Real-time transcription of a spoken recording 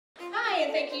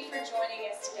and thank you for joining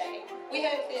us today. We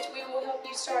hope that we will help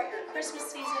you start your Christmas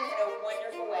season in a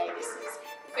wonderful way. This is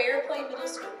Fairplay Middle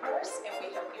School course, and we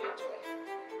hope you enjoy.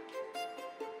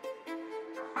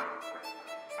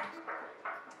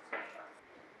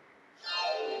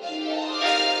 Thank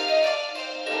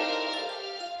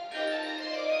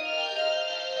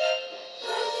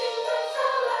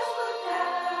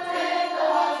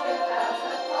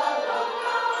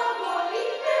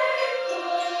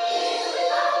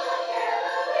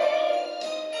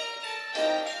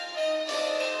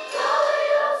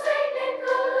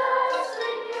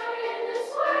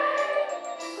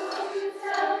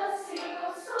you.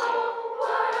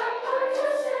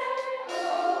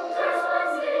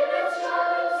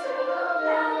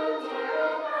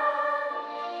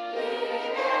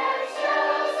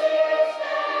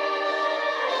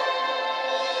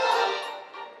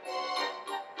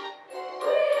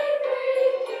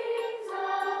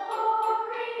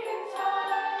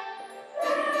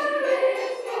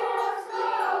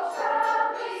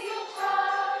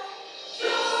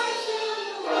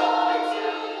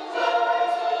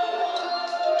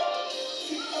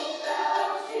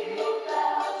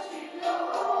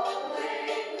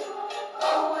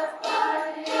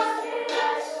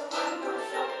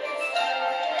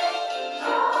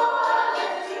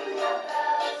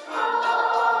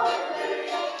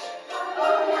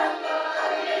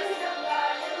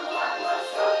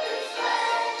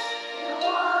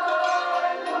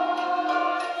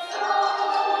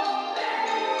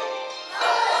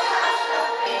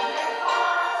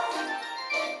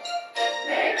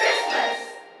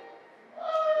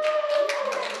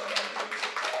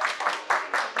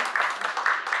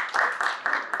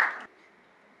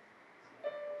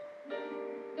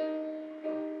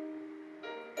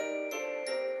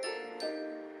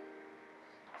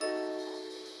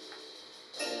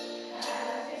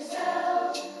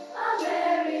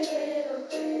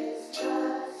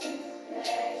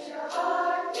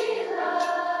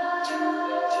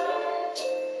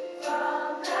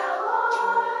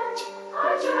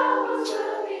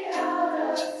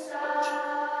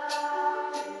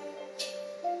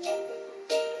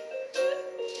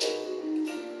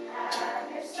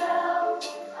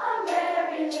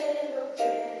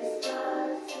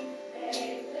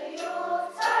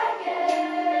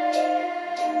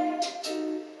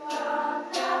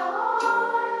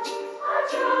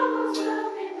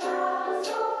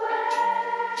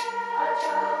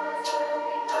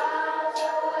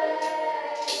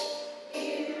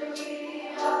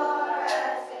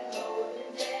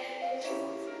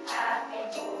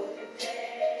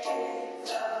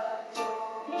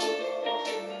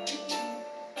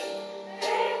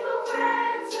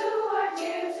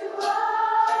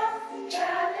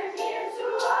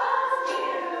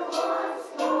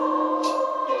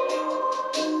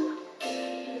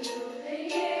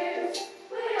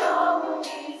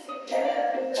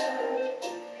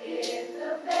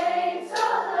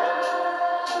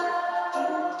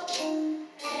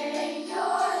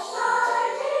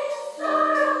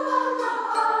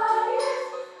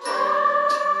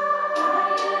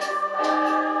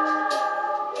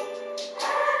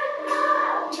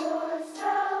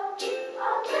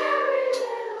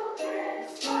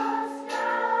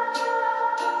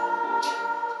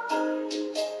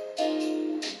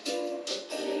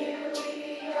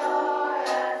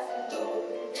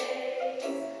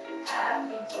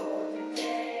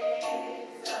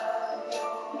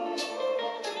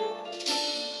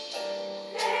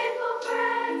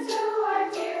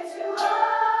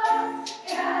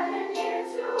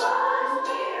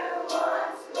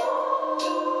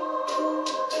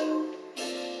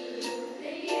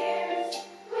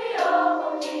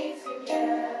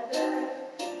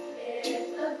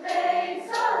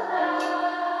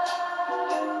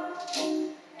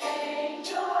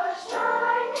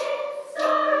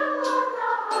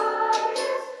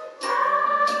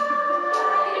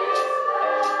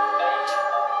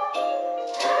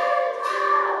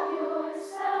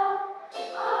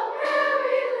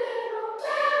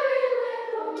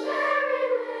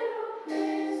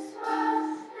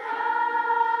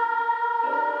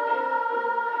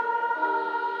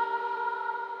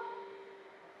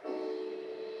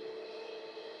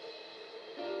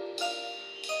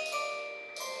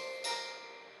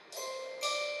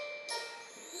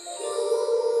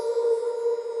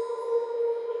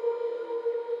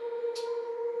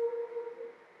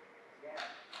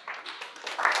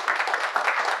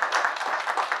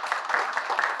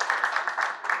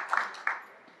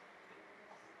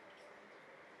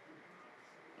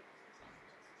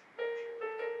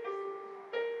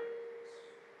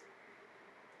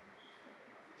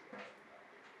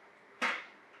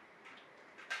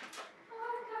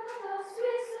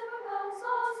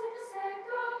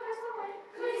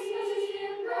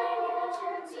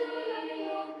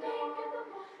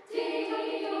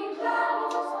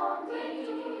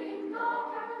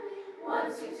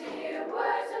 seems to hear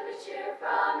words of the cheer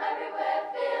from everywhere,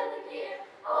 filling the air.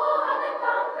 Oh, how they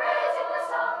come praising the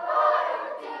song by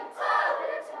everything, tell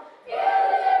it, feel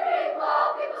it ring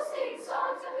while people sing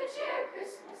songs of the cheer.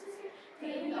 Christmas is here.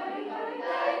 Ding, ding, ding, ding,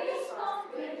 ding, song,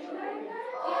 ding, ding, ding,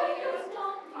 ding,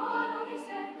 song, ding,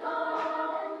 ding,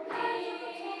 dong, ding,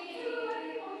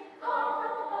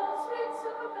 dong. Sweet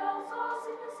silver bells all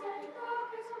sing the same,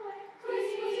 darkness away.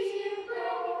 Christmas is here,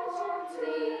 bringing the cheer.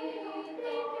 Ding,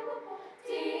 ding, in the morning.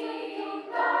 Ding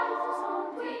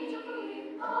dong,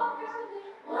 ding dong,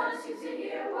 one seems to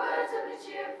hear words of the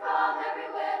cheer.